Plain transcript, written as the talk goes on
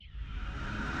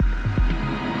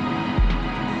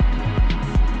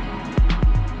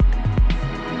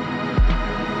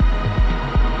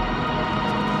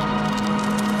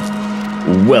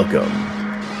Welcome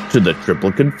to the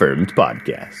Triple Confirmed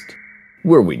Podcast,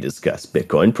 where we discuss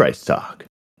Bitcoin price talk,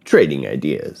 trading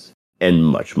ideas, and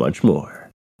much, much more.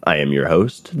 I am your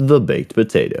host, The Baked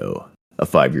Potato, a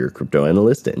 5-year crypto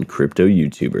analyst and crypto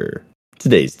YouTuber.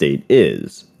 Today's date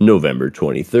is November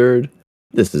 23rd.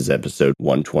 This is episode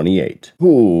 128.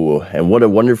 Ooh, and what a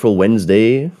wonderful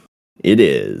Wednesday it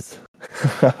is.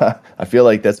 I feel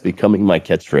like that's becoming my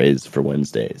catchphrase for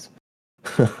Wednesdays.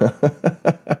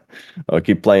 I'll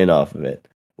keep playing off of it.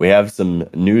 We have some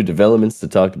new developments to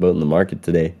talk about in the market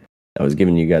today. I was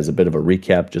giving you guys a bit of a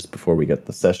recap just before we got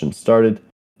the session started.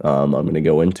 I'm going to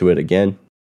go into it again,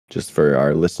 just for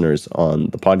our listeners on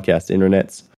the podcast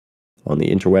internets, on the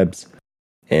interwebs,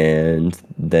 and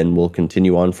then we'll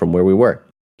continue on from where we were.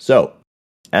 So,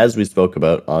 as we spoke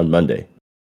about on Monday,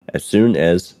 as soon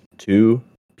as 2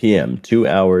 p.m., 2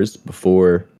 hours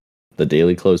before the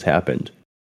daily close happened,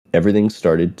 everything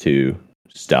started to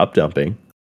stop dumping,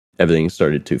 everything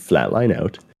started to flatline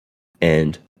out,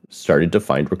 and started to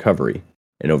find recovery.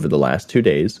 And over the last 2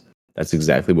 days, that's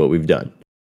exactly what we've done.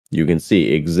 You can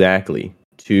see exactly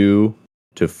 2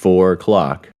 to 4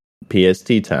 o'clock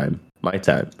PST time, my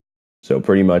time. So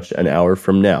pretty much an hour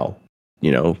from now,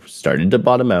 started to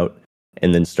bottom out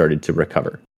and then started to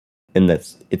recover. And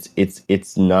that's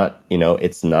it's not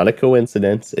a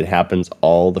coincidence. It happens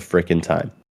all the frickin'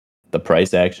 time. The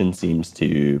price action seems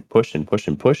to push and push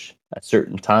and push. A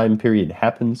certain time period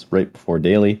happens right before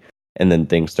daily, and then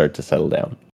things start to settle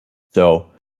down. So,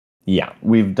 yeah,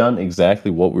 we've done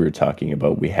exactly what we were talking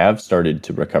about. We have started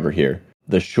to recover here.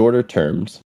 The shorter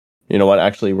terms, you know what?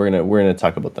 Actually, we're gonna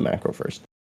talk about the macro first.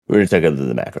 We're gonna talk about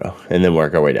the macro and then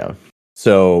work our way down.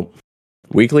 So,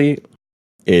 weekly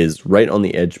is right on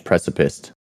the edge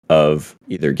precipice of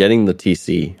either getting the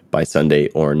TC by Sunday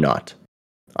or not.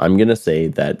 I'm going to say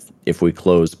that if we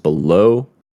close below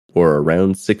or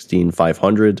around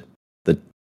 16,500, the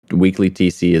weekly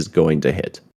TC is going to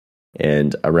hit.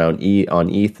 And around on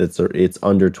ETH, it's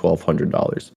under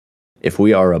 $1,200. If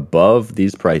we are above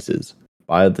these prices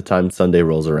by the time Sunday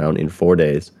rolls around in 4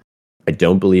 days, I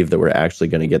don't believe that we're actually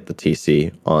going to get the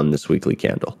TC on this weekly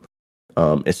candle,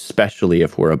 especially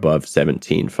if we're above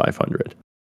 17,500.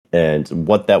 And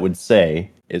what that would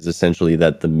say is essentially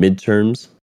that the midterms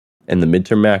and the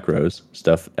midterm macros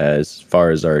stuff, as far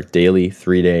as our daily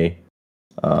 3-day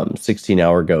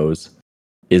 16-hour goes,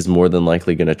 is more than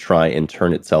likely going to try and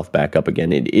turn itself back up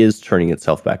again. It is turning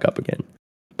itself back up again.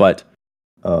 But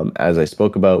as I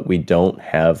spoke about, we don't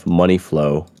have money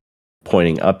flow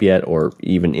pointing up yet, or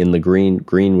even in the green.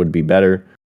 Green would be better.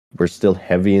 We're still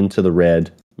heavy into the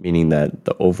red, meaning that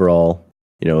the overall,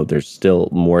 there's still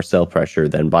more sell pressure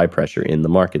than buy pressure in the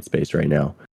market space right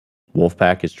now.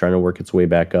 Wolfpack is trying to work its way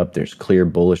back up. There's clear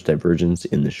bullish divergence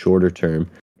in the shorter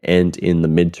term and in the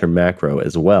midterm macro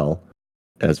as well.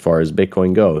 As far as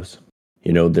Bitcoin goes,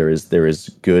 there is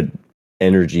good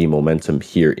energy momentum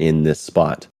here in this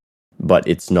spot, but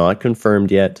it's not confirmed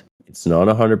yet. It's not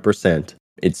 100%.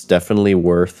 It's definitely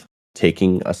worth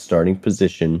taking a starting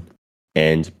position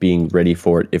and being ready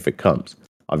for it if it comes.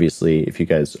 Obviously, if you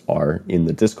guys are in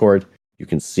the Discord, you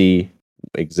can see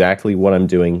exactly what I'm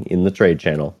doing in the trade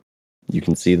channel. You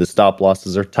can see the stop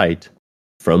losses are tight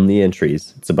from the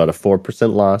entries. It's about a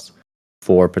 4% loss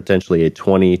for potentially a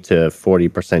 20 to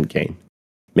 40% gain.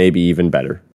 Maybe even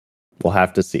better. We'll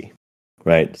have to see,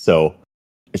 right? So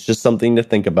it's just something to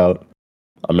think about.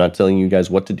 I'm not telling you guys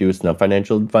what to do. It's not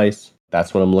financial advice.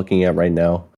 That's what I'm looking at right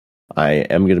now. I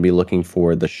am going to be looking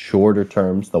for the shorter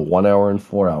terms, the 1 hour and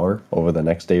 4 hour over the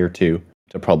next day or two,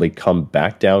 to probably come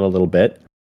back down a little bit,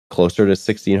 closer to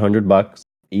 $1,600.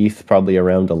 ETH probably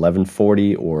around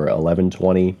 1140 or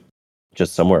 1120,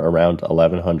 just somewhere around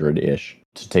 1100-ish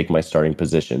to take my starting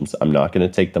positions. I'm not going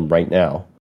to take them right now.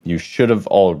 You should have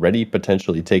already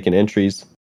potentially taken entries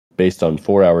based on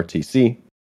 4-hour TC,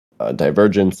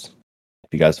 divergence.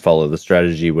 If you guys follow the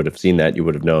strategy, you would have seen that. You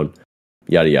would have known,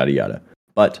 yada, yada, yada.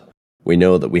 But we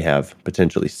know that we have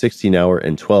potentially 16-hour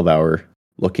and 12-hour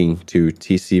looking to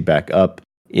TC back up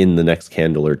in the next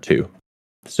candle or two.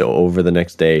 So over the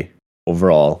next day,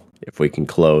 overall, if we can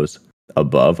close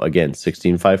above, again,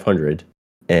 16,500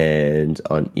 and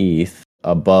on ETH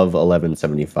above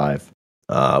 1175,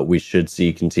 we should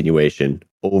see continuation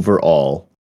overall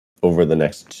over the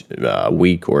next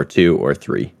week or 2 or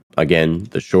 3. Again,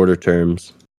 the shorter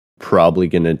terms probably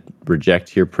going to reject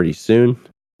here pretty soon.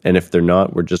 And if they're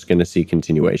not, we're just going to see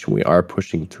continuation. We are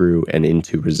pushing through and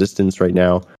into resistance right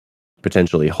now,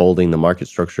 potentially holding the market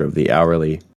structure of the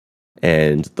hourly.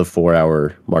 And the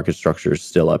 4-hour market structure is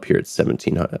still up here at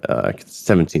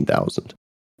 17,000.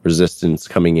 Resistance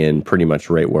coming in pretty much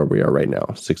right where we are right now,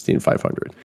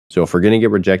 16,500. So if we're going to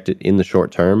get rejected in the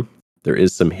short term, there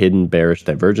is some hidden bearish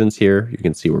divergence here. You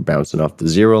can see we're bouncing off the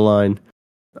 0 line.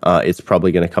 It's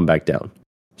probably going to come back down.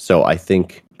 So I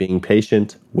think being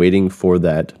patient, waiting for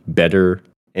that better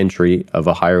entry of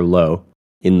a higher low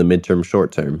in the midterm,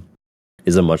 short term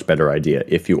is a much better idea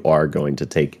if you are going to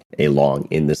take a long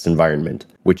in this environment,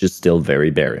 which is still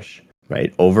very bearish,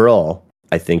 right? Overall,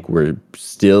 I think we're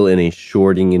still in a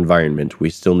shorting environment. We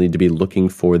still need to be looking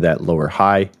for that lower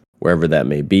high, wherever that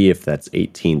may be, if that's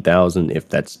 18,000, if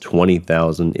that's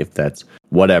 20,000, if that's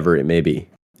whatever it may be.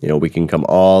 We can come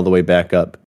all the way back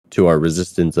up to our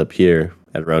resistance up here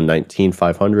at around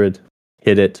 19,500,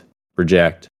 hit it,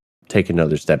 reject, take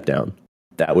another step down.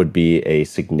 That would be a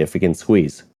significant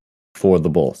squeeze for the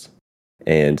bulls.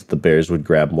 And the bears would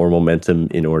grab more momentum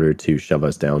in order to shove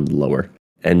us down lower.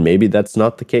 And maybe that's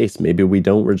not the case. Maybe we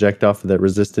don't reject off of that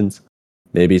resistance.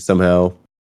 Maybe somehow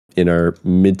in our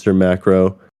midterm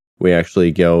macro, we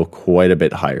actually go quite a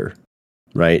bit higher,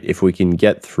 right? If we can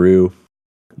get through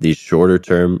these shorter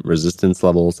term resistance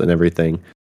levels and everything,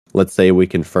 let's say we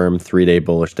confirm 3-day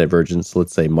bullish divergence.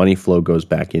 Let's say money flow goes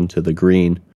back into the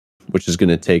green, which is going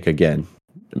to take, again,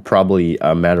 probably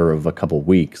a matter of a couple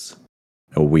weeks.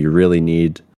 We really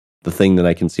need, the thing that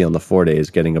I can see on the 4-day is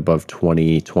getting above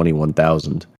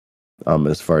 21,000.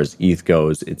 As far as ETH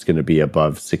goes, it's going to be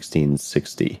above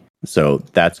 1660. So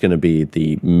that's going to be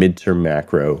the midterm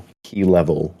macro key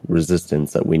level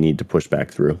resistance that we need to push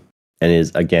back through. And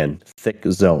is, again, thick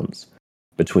zones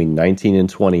between 19 and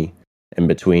 20 and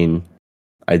between,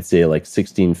 I'd say, like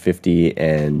 1650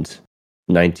 and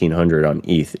 1900 on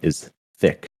ETH is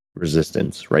thick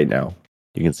resistance right now.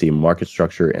 You can see market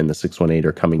structure and the 618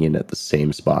 are coming in at the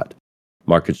same spot.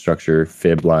 Market structure,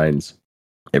 fib lines,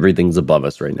 everything's above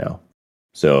us right now.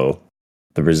 So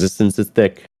the resistance is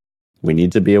thick. We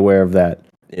need to be aware of that.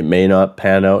 It may not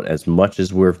pan out as much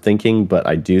as we're thinking, but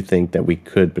I do think that we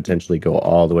could potentially go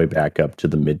all the way back up to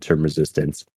the midterm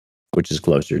resistance, which is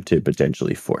closer to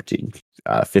potentially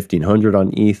 1,500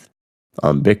 on ETH.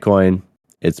 On Bitcoin,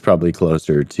 it's probably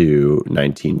closer to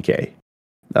 19K,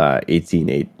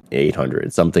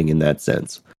 18,800, something in that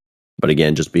sense. But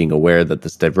again, just being aware that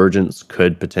this divergence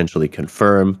could potentially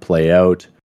confirm, play out,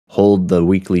 hold the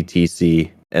weekly TC,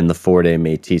 and the 4-day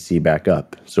may TC back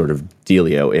up, sort of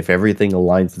dealio. If everything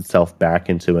aligns itself back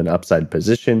into an upside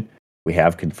position, we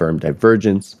have confirmed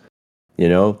divergence.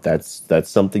 That's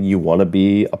something you want to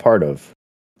be a part of.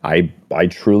 I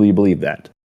truly believe that.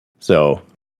 So,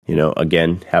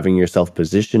 again, having yourself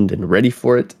positioned and ready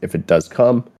for it if it does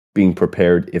come, being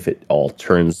prepared if it all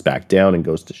turns back down and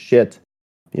goes to shit,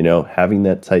 having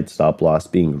that tight stop loss,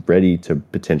 being ready to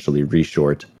potentially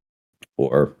reshort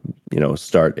or,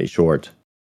 start a short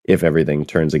if everything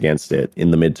turns against it in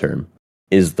the midterm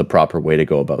is the proper way to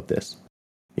go about this.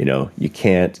 You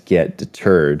can't get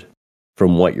deterred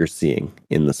from what you're seeing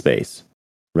in the space,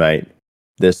 right?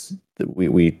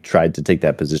 We tried to take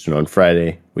that position on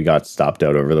Friday. We got stopped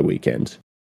out over the weekend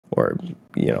or,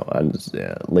 on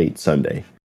late Sunday.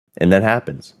 And that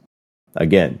happens.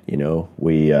 Again,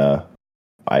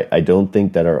 I don't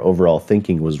think that our overall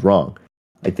thinking was wrong.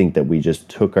 I think that we just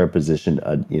took our position,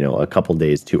 a couple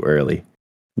days too early,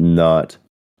 not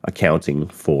accounting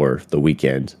for the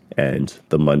weekend and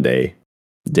the Monday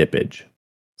dippage.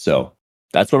 So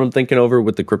that's what I'm thinking over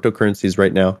with the cryptocurrencies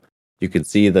right now. You can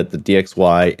see that the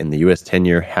DXY and the US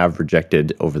 10-year have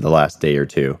rejected over the last day or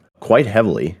two quite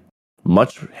heavily,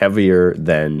 much heavier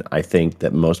than I think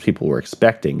that most people were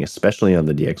expecting, especially on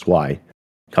the DXY,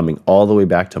 coming all the way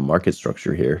back to market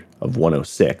structure here of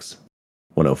 106,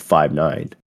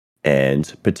 105.9,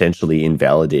 and potentially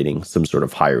invalidating some sort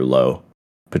of higher low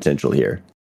potential here.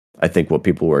 I think what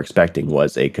people were expecting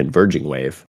was a converging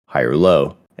wave, higher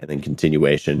low, and then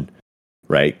continuation,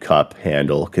 right? Cup,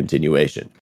 handle, continuation.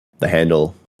 The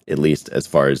handle, at least as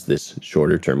far as this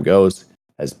shorter term goes,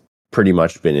 has pretty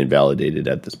much been invalidated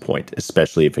at this point,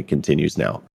 especially if it continues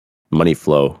now. Money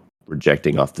flow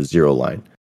rejecting off the 0 line.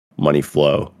 Money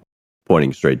flow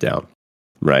pointing straight down,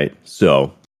 right?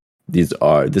 So this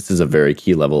is a very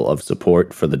key level of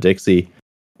support for the DXY.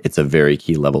 It's a very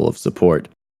key level of support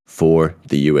for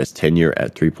the US 10-year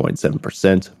at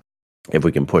 3.7%. If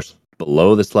we can push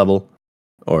below this level,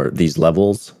 or these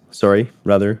levels,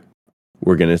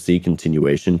 we're going to see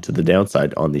continuation to the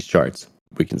downside on these charts.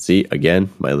 We can see, again,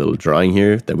 my little drawing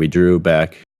here that we drew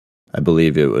back, I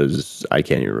believe it was, I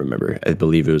can't even remember, I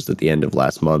believe it was at the end of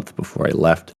last month before I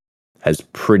left, has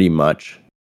pretty much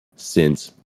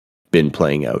since been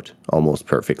playing out almost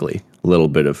perfectly. A little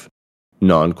bit of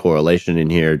non-correlation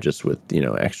in here, just with,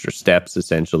 extra steps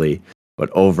essentially. But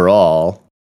overall,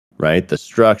 right, the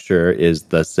structure is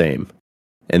the same.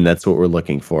 And that's what we're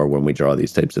looking for when we draw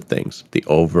these types of things. The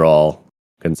overall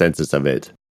consensus of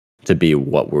it to be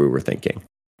what we were thinking.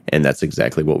 And that's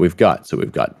exactly what we've got. So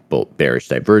we've got both bearish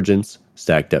divergence,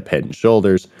 stacked up head and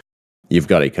shoulders. You've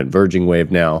got a converging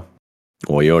wave now.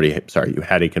 Well, you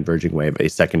had a converging wave, a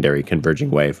secondary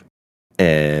converging wave.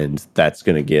 And that's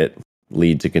going to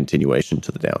lead to continuation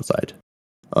to the downside.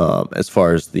 As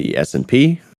far as the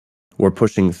S&P, we're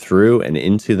pushing through and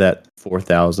into that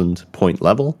 4,000 point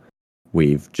level.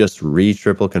 We've just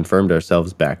triple confirmed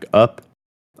ourselves back up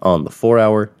on the 4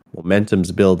 hour.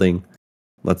 Momentum's building.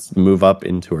 Let's move up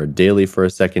into our daily for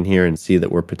a second here and see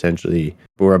that we're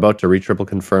about to triple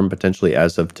confirm potentially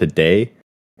as of today.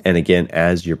 And again,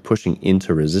 as you're pushing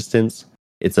into resistance,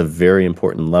 it's a very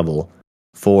important level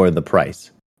for the price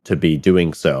to be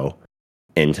doing so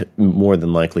and more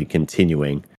than likely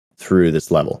continuing through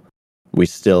this level. We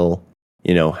still,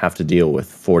 have to deal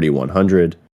with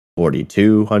 4,100,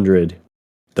 4,200.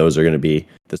 Those are going to be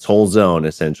this whole zone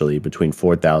essentially between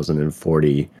 4,000 and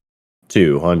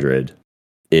 4,200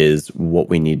 is what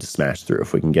we need to smash through.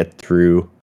 If we can get through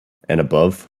and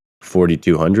above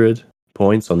 4,200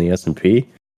 points on the S&P,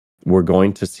 we're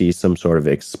going to see some sort of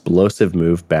explosive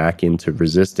move back into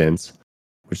resistance,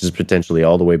 which is potentially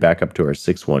all the way back up to our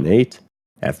 618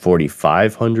 at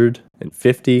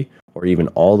 4,550, or even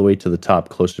all the way to the top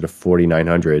closer to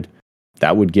 4,900.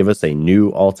 That would give us a new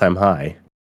all-time high,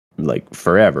 like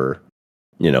forever,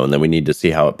 and then we need to see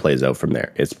how it plays out from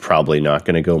there. It's probably not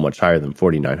going to go much higher than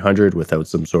 4,900 without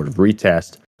some sort of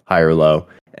retest, higher low,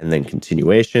 and then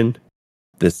continuation.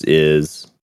 This is,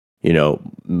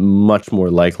 much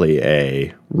more likely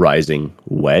a rising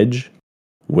wedge,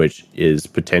 which is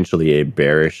potentially a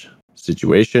bearish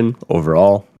situation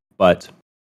overall, but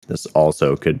this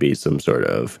also could be some sort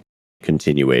of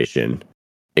continuation,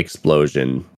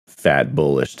 explosion, fat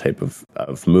bullish type of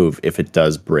move if it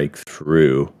does break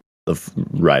through the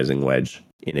rising wedge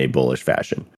in a bullish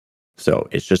fashion. So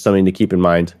it's just something to keep in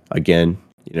mind. Again,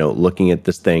 looking at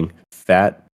this thing,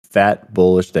 fat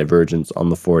bullish divergence on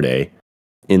the 4-day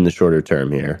in the shorter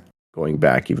term here. Going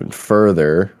back even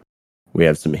further, we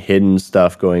have some hidden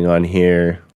stuff going on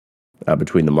here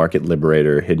between the market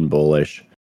liberator, hidden bullish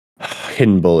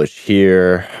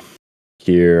here.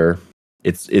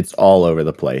 It's all over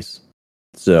the place.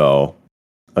 So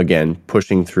again,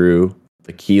 pushing through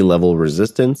the key level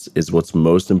resistance is what's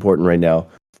most important right now.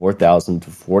 4,000 to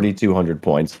 4,200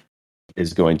 points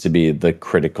is going to be the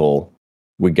critical.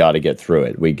 We got to get through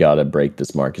it. We got to break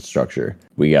this market structure.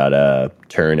 We got to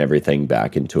turn everything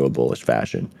back into a bullish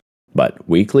fashion. But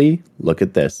weekly, look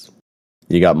at this.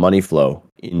 You got money flow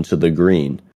into the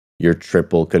green. You're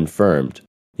triple confirmed.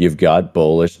 You've got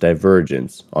bullish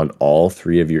divergence on all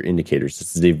three of your indicators.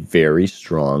 This is a very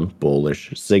strong bullish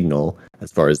signal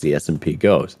as far as the S&P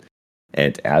goes.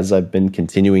 And as I've been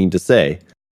continuing to say,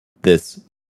 this,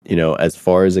 as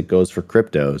far as it goes for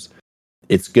cryptos,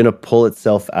 it's going to pull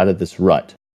itself out of this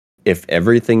rut. If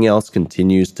everything else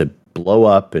continues to blow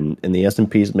up and the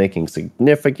S&P is making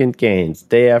significant gains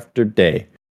day after day,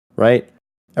 right?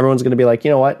 Everyone's going to be like,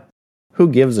 you know what? Who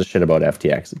gives a shit about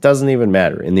FTX? It doesn't even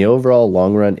matter. In the overall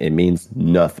long run, it means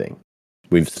nothing.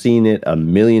 We've seen it a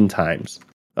million times.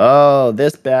 Oh,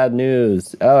 this bad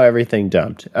news. Oh, everything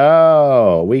dumped.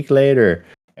 Oh, a week later,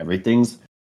 everything's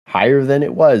higher than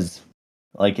it was.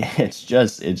 Like, it's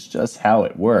just how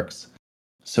it works.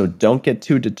 So don't get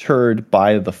too deterred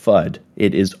by the FUD.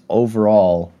 It is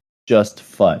overall just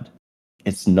FUD.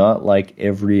 It's not like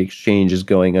every exchange is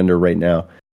going under right now.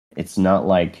 It's not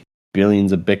like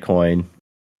billions of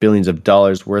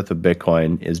dollars worth of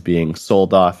Bitcoin is being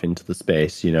sold off into the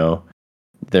space,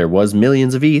 There was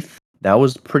millions of ETH. That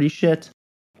was pretty shit.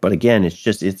 But again,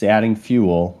 it's adding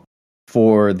fuel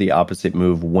for the opposite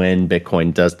move when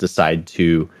Bitcoin does decide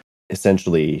to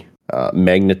essentially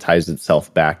magnetize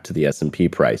itself back to the S&P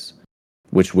price,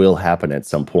 which will happen at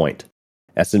some point.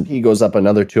 S&P goes up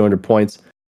another 200 points.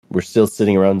 We're still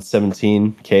sitting around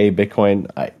 17K Bitcoin.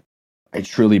 I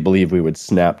truly believe we would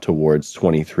snap towards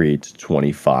 23 to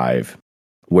 25,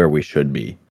 where we should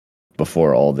be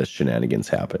before all this shenanigans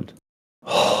happened.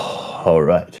 All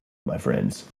right, my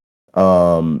friends.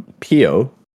 Pio,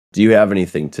 do you have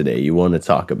anything today you want to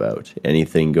talk about?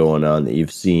 Anything going on that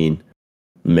you've seen?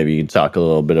 Maybe you can talk a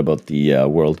little bit about the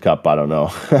World Cup. I don't know.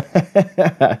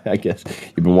 I guess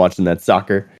you've been watching that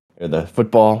soccer. Or the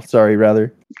football,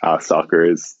 rather. Soccer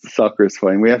is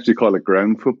fine. We actually call it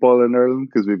ground football in Ireland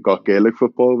because we've got Gaelic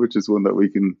football, which is one that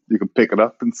you can pick it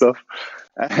up and stuff.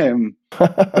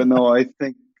 But no, I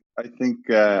think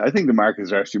the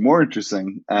markets are actually more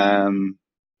interesting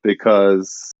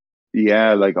because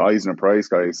like Eisner Price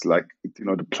guys, like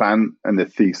the plan and the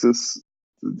thesis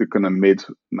the kind of mid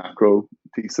macro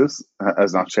thesis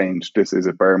has not changed. This is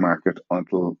a bear market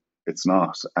until it's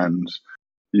not, and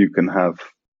you can have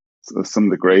some of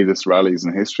the greatest rallies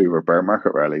in history were bear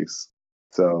market rallies.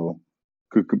 So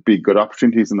could be good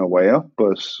opportunities in the way up,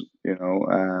 but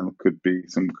could be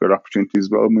some good opportunities as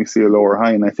well when we see a lower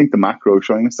high. And I think the macro is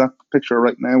showing us that picture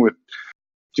right now with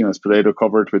as Potato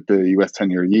covered with the US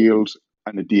 10-year yield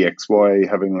and the DXY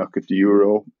having a look at the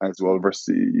euro as well versus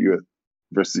the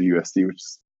USD, which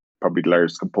is probably the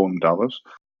largest component of it.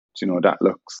 That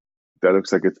looks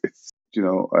like it's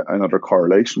another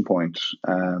correlation point.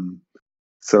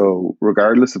 So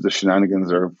regardless of the shenanigans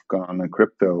that have gone on in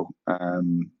crypto,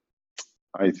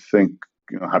 I think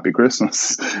happy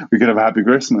Christmas. We could have a happy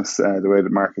Christmas the way the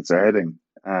markets are heading,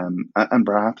 and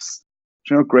perhaps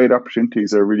great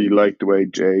opportunities. I really like the way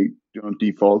Jay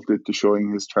defaulted to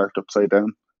showing his chart upside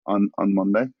down on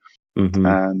Monday.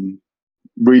 Mm-hmm.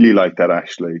 Really like that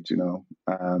actually,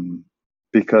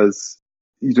 because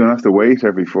you don't have to wait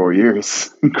every 4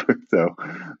 years in crypto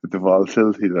with the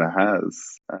volatility that it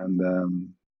has,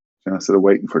 and instead of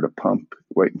waiting for the pump,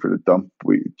 waiting for the dump,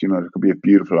 there could be a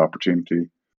beautiful opportunity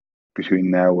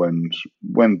between now and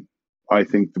when I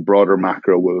think the broader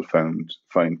macro will find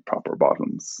proper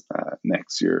bottoms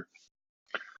next year.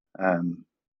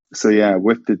 So yeah,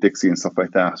 with the Dixie and stuff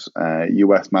like that,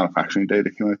 US manufacturing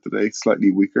data came out today,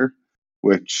 slightly weaker,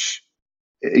 which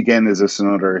again is just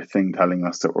another thing telling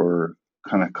us that we're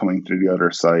kind of coming through the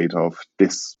other side of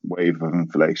this wave of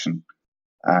inflation.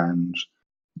 And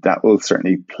that will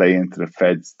certainly play into the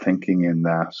Fed's thinking in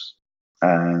that,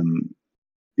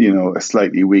 a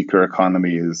slightly weaker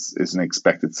economy is an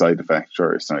expected side effect,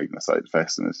 or it's not even a side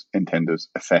effect, and it's intended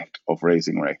effect of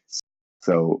raising rates.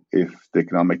 So if the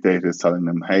economic data is telling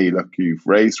them, hey, look, you've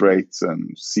raised rates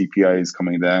and CPI is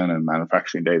coming down and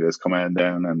manufacturing data is coming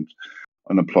down and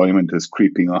unemployment is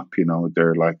creeping up,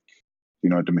 they're like,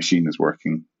 the machine is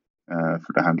working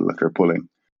for the handle that they're pulling.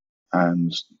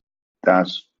 And that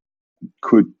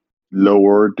could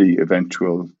lower the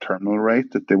eventual terminal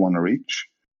rate that they want to reach.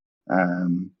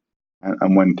 And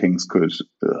when things could,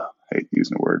 I hate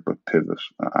using the word, but pivot.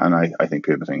 And I think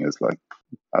pivoting is like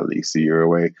at least a year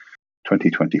away.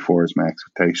 2024 is my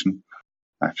expectation,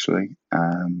 actually.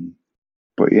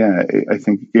 But yeah, I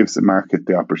think it gives the market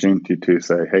the opportunity to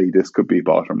say, hey, this could be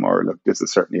bottom, or look, this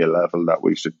is certainly a level that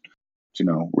we should,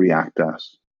 react at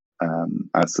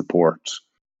as support.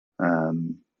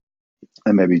 And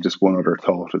maybe just one other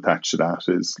thought attached to that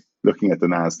is looking at the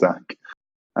NASDAQ.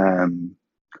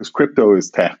 Because crypto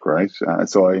is tech, right?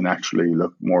 So I naturally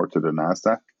look more to the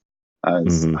NASDAQ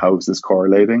as how is this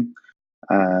correlating.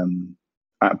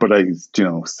 But I,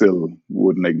 still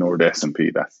wouldn't ignore the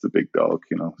S&P. That's the big dog.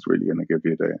 It's really going to give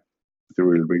you the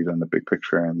real read on the big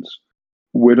picture. And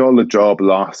with all the job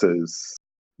losses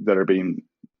that are being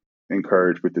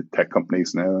incurred with the tech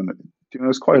companies now, and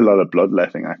there's quite a lot of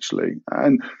bloodletting actually.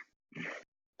 And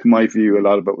to my view, a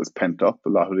lot of it was pent up. A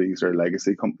lot of these are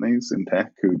legacy companies in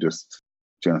tech who just,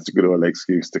 it's a good old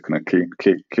excuse to kind of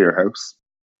clear house.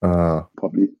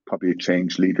 Probably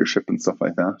change leadership and stuff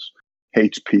like that.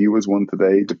 HP was one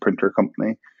today, the printer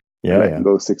company. Letting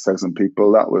go 6,000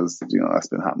 people. That was, that's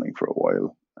been happening for a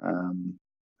while. I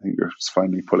think they're just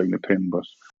finally pulling the pin, but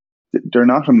they're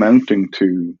not amounting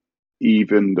to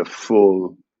even the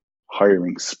full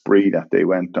hiring spree that they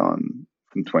went on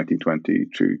from 2020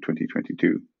 through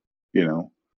 2022.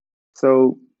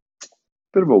 So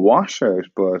bit of a washout,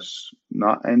 but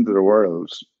not end of the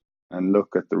world. And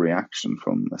look at the reaction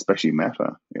from especially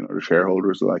Meta. The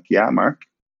shareholders are like, yeah, Mark,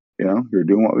 you're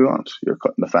doing what we want. You're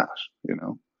cutting the fat,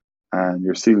 and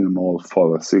you're seeing them all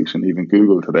follow suit. And even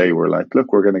Google today were like,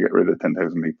 look, we're going to get rid of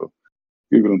 10,000 people.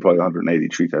 Google employ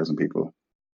 183,000 people.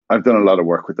 I've done a lot of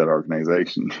work with that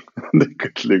organization. They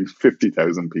could lose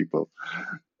 50,000 people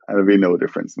and it'd be no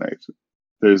difference, mate.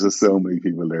 There's just so many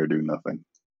people there doing nothing.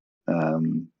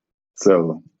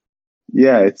 So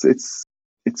yeah, it's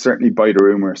certainly buy the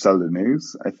rumor, sell the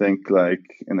news. I think like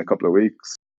in a couple of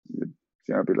weeks,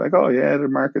 I'll be like, oh yeah, the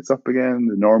market's up again.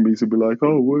 The normies will be like,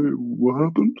 oh, what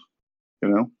happened?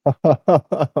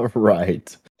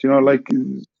 Right. Like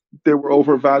they were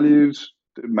overvalued.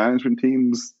 The management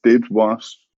teams did what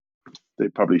they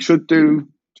probably should do.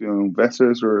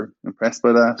 Investors were impressed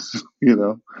by that.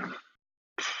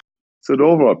 So the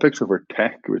overall picture for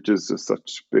tech, which is just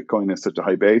such Bitcoin is such a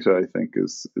high beta, I think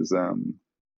is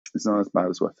not as bad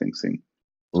as what things seem.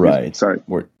 Right. Sorry.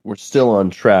 We're still on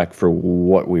track for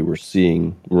what we were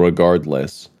seeing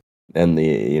regardless. And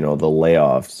the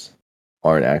layoffs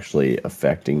aren't actually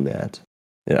affecting that.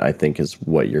 I think is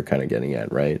what you're kind of getting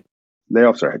at, right?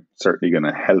 Layoffs are certainly going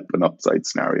to help an upside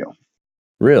scenario.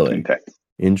 Really? In tech.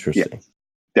 Interesting. Yeah.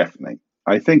 definitely.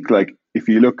 I think like if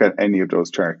you look at any of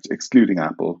those charts, excluding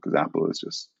Apple, because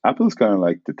Apple's kind of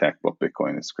like the tech, but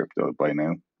Bitcoin is crypto by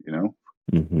now, you know.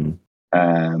 Mm-hmm.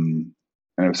 And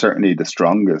it was certainly the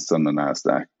strongest on the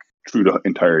Nasdaq through the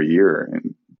entire year,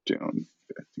 and you know,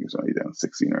 I think it was only down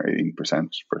 16 or 18%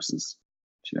 versus,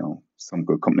 you know, some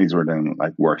good companies were down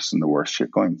like worse than the worst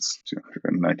shitcoins,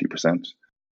 90%.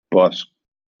 But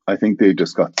I think they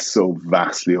just got so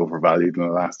vastly overvalued in the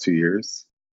last 2 years.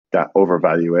 That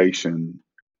overvaluation,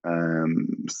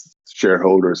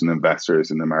 shareholders and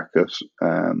investors in the market,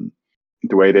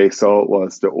 the way they saw it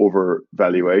was the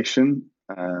overvaluation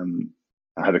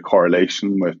had a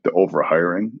correlation with the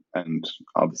overhiring and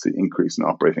obviously increase in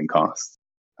operating costs.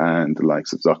 And the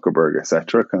likes of Zuckerberg,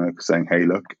 etc., kind of saying, "Hey,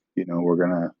 look, you know,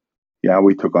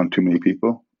 we took on too many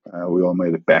people. We all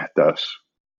made a bet that,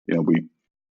 you know,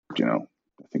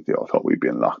 I think they all thought we'd be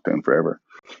in lockdown forever,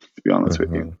 to be honest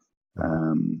with you."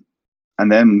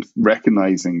 And then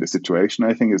recognizing the situation,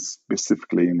 I think, is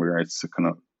specifically in regards to kind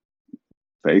of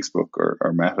Facebook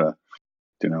or Meta.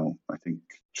 You know, I think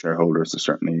shareholders have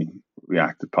certainly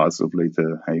reacted positively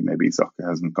to, hey, maybe Zucker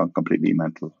hasn't gone completely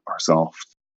mental or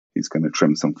soft. He's going to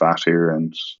trim some fat here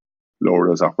and lower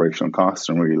those operational costs,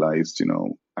 and realized, you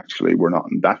know, actually we're not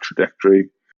in that trajectory.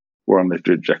 We're on the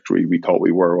trajectory we thought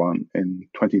we were on in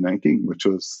 2019, which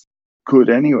was good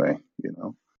anyway, you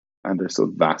know. And they're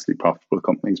still vastly profitable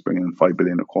companies bringing in 5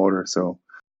 billion a quarter. So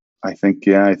I think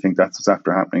that's what's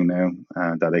after happening now.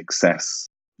 That excess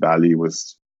value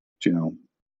was, you know,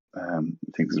 I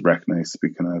think is recognized to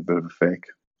be kind of a bit of a fake.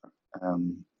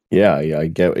 Yeah, I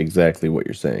get exactly what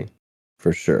you're saying.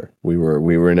 For sure. We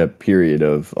were in a period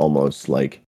of almost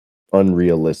like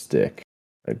unrealistic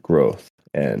growth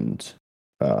and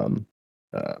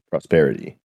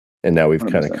prosperity. And now we've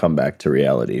kind of 100%. come back to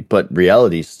reality. But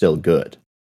reality is still good,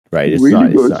 right? Really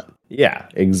It's good. not. Yeah,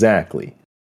 exactly.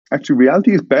 Actually,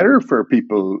 reality is better for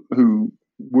people who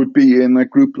would be in a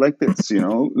group like this, you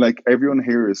know? Like everyone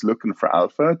here is looking for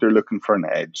alpha, they're looking for an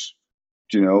edge.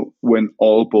 You know, when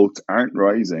all boats aren't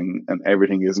rising and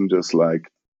everything isn't just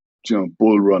like, you know,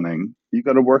 bull running, you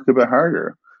got to work a bit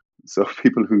harder. So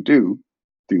people who do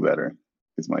better,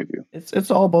 is my view. It's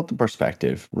all about the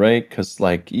perspective, right? Because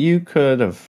like you could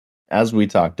have, as we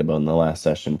talked about in the last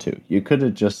session too, you could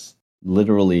have just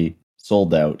literally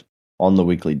sold out on the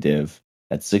weekly div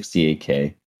at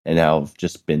 68K and now have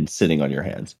just been sitting on your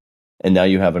hands. And now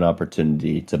you have an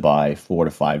opportunity to buy 4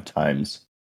 to 5 times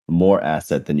more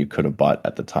asset than you could have bought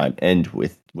at the time, and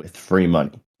with free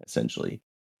money essentially,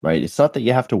 right? It's not that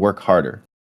you have to work harder.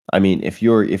 I mean, if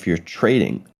you're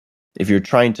trading, if you're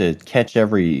trying to catch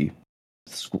every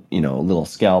little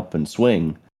scalp and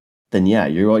swing, then yeah,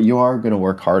 you are going to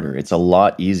work harder. It's a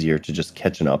lot easier to just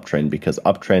catch an uptrend because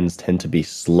uptrends tend to be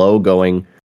slow going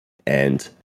and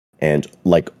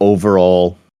like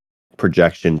overall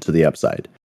projection to the upside,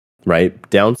 right?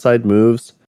 Downside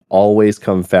moves always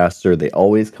come faster, they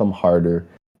always come harder.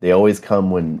 They always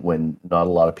come when not a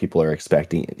lot of people are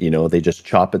expecting it. You know, they just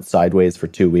chop it sideways for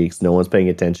 2 weeks, no one's paying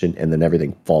attention, and then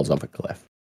everything falls off a cliff.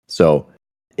 So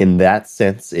in that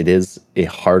sense, it is a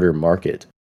harder market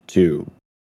to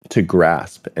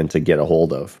grasp and to get a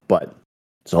hold of. But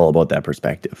it's all about that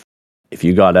perspective. If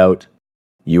you got out,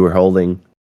 you were holding,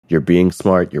 you're being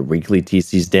smart, your weekly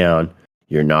TC's down,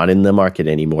 you're not in the market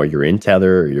anymore, you're in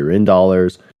Tether or you're in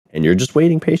dollars, and you're just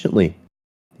waiting patiently,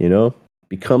 you know?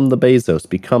 Become the Bezos,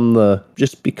 become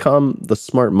the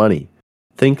smart money.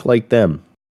 Think like them,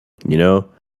 you know?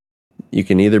 You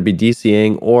can either be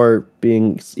DCing or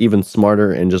being even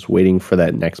smarter and just waiting for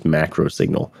that next macro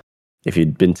signal. If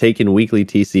you'd been taking weekly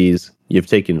TCs, you've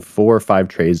taken 4 or 5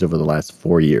 trades over the last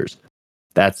 4 years.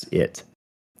 That's it.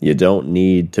 You don't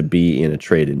need to be in a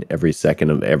trade in every second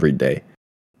of every day.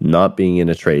 Not being in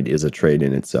a trade is a trade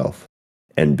in itself.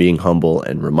 And being humble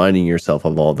and reminding yourself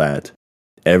of all that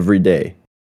every day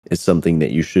is something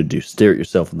that you should do. Stare at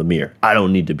yourself in the mirror. I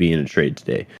don't need to be in a trade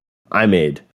today. I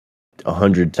made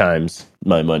 100 times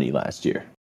my money last year.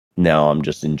 Now I'm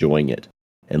just enjoying it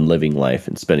and living life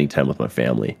and spending time with my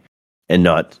family and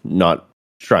not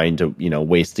trying to,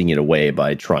 wasting it away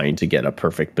by trying to get a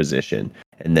perfect position.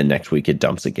 And then next week it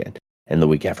dumps again. And the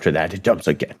week after that it dumps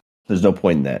again. There's no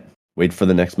point in that. Wait for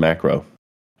the next macro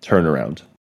turnaround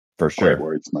for sure. Great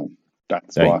words, man.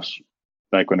 That's what,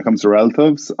 like when it comes to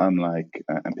relatives, I'm like,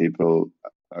 and people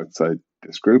outside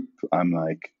this group, I'm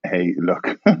like, hey,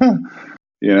 look,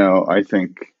 I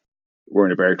think we're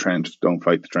in a bear trend. Don't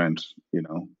fight the trend,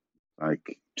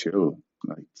 like chill,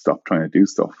 like stop trying to do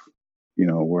stuff.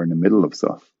 We're in the middle of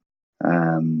stuff.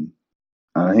 And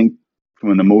I think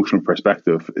from an emotional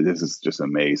perspective, this is just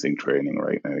amazing training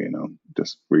right now,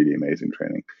 just really amazing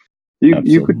training.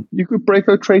 Absolutely. You could break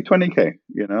out trade 20K,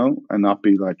 you know, and not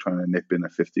be like trying to nip in a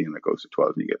 50 and it goes to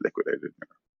 12 and you get liquidated.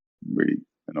 You're really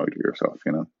annoyed with yourself,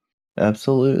 you know.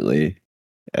 Absolutely.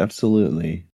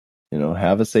 Absolutely.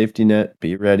 Have a safety net,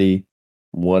 be ready,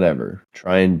 whatever.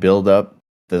 Try and build up.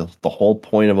 The whole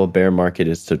point of a bear market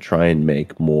is to try and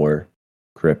make more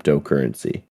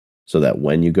cryptocurrency so that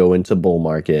when you go into bull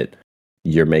market,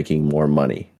 you're making more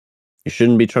money. You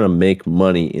shouldn't be trying to make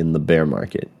money in the bear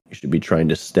market. You should be trying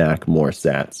to stack more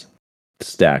sats,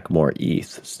 stack more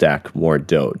ETH, stack more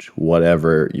Doge,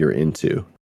 whatever you're into.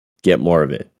 Get more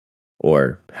of it,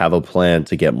 or have a plan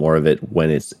to get more of it when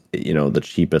it's, the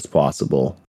cheapest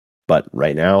possible. But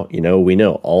right now, we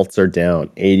know alts are down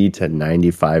 80 to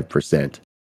 95%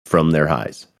 from their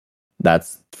highs.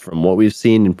 That's from what we've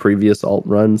seen in previous alt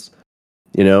runs.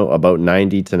 About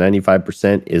 90 to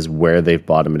 95% is where they've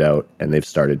bottomed out and they've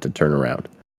started to turn around.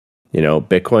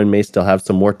 Bitcoin may still have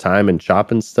some more time and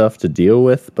chopping stuff to deal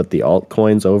with, but the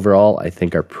altcoins overall, I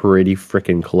think, are pretty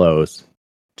freaking close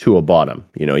to a bottom.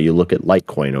 You look at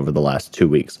Litecoin over the last 2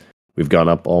 weeks, we've gone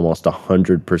up almost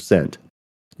 100%.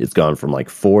 It's gone from like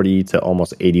 40 to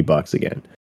almost $80 again.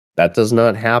 That does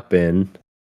not happen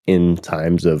in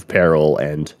times of peril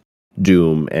and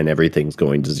doom and everything's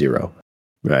going to zero,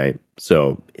 right?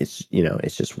 So it's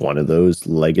just one of those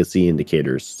legacy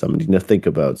indicators, something to think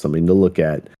about, something to look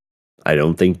at. I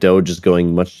don't think Doge is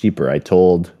going much cheaper. I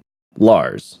told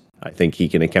Lars, I think he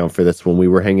can account for this when we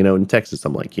were hanging out in Texas.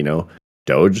 I'm like,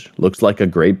 Doge looks like a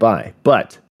great buy,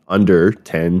 but under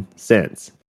 10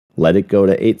 cents. Let it go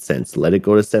to 8 cents. Let it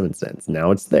go to 7 cents.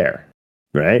 Now it's there,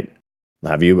 right?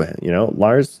 Have you,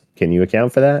 Lars, can you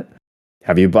account for that?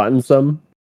 Have you bought some?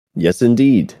 Yes,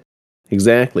 indeed.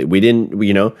 Exactly. We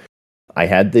didn't, I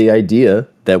had the idea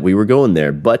that we were going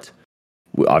there, but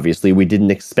obviously we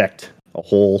didn't expect a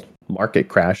whole market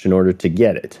crash in order to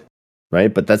get it,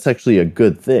 right? But that's actually a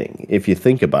good thing. If you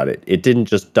think about it, it didn't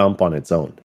just dump on its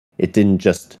own. It didn't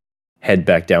just head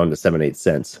back down to 7, 8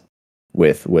 cents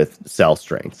with sell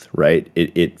strength, right?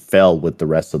 It fell with the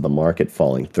rest of the market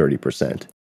falling 30%.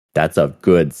 That's a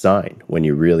good sign when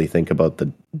you really think about the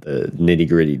nitty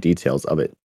gritty details of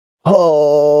it.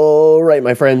 All right,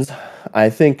 my friends, I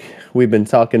think we've been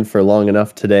talking for long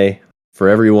enough today. For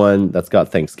everyone that's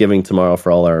got Thanksgiving tomorrow,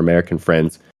 for all our American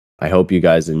friends, I hope you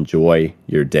guys enjoy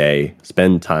your day,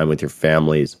 spend time with your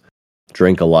families,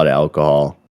 drink a lot of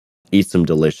alcohol, eat some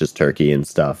delicious turkey and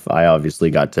stuff. I obviously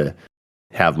got to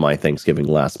have my Thanksgiving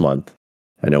last month.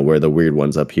 I know we're the weird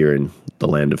ones up here in the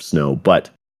land of snow, but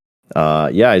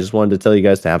I just wanted to tell you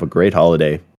guys to have a great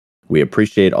holiday. We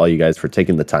appreciate all you guys for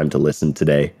taking the time to listen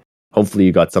today. Hopefully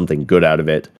you got something good out of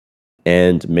it.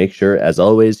 And make sure, as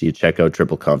always, you check out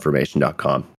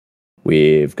tripleconfirmation.com.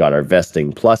 We've got our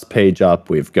Vesting Plus page up.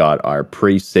 We've got our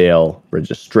pre-sale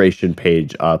registration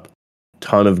page up.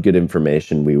 Ton of good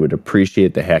information. We would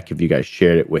appreciate the heck if you guys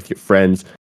shared it with your friends,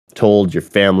 told your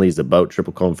families about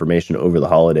Triple Confirmation over the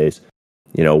holidays,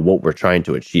 what we're trying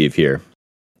to achieve here.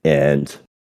 And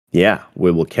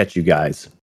we will catch you guys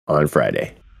on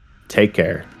Friday. Take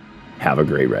care. Have a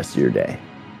great rest of your day.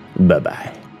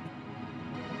 Bye-bye.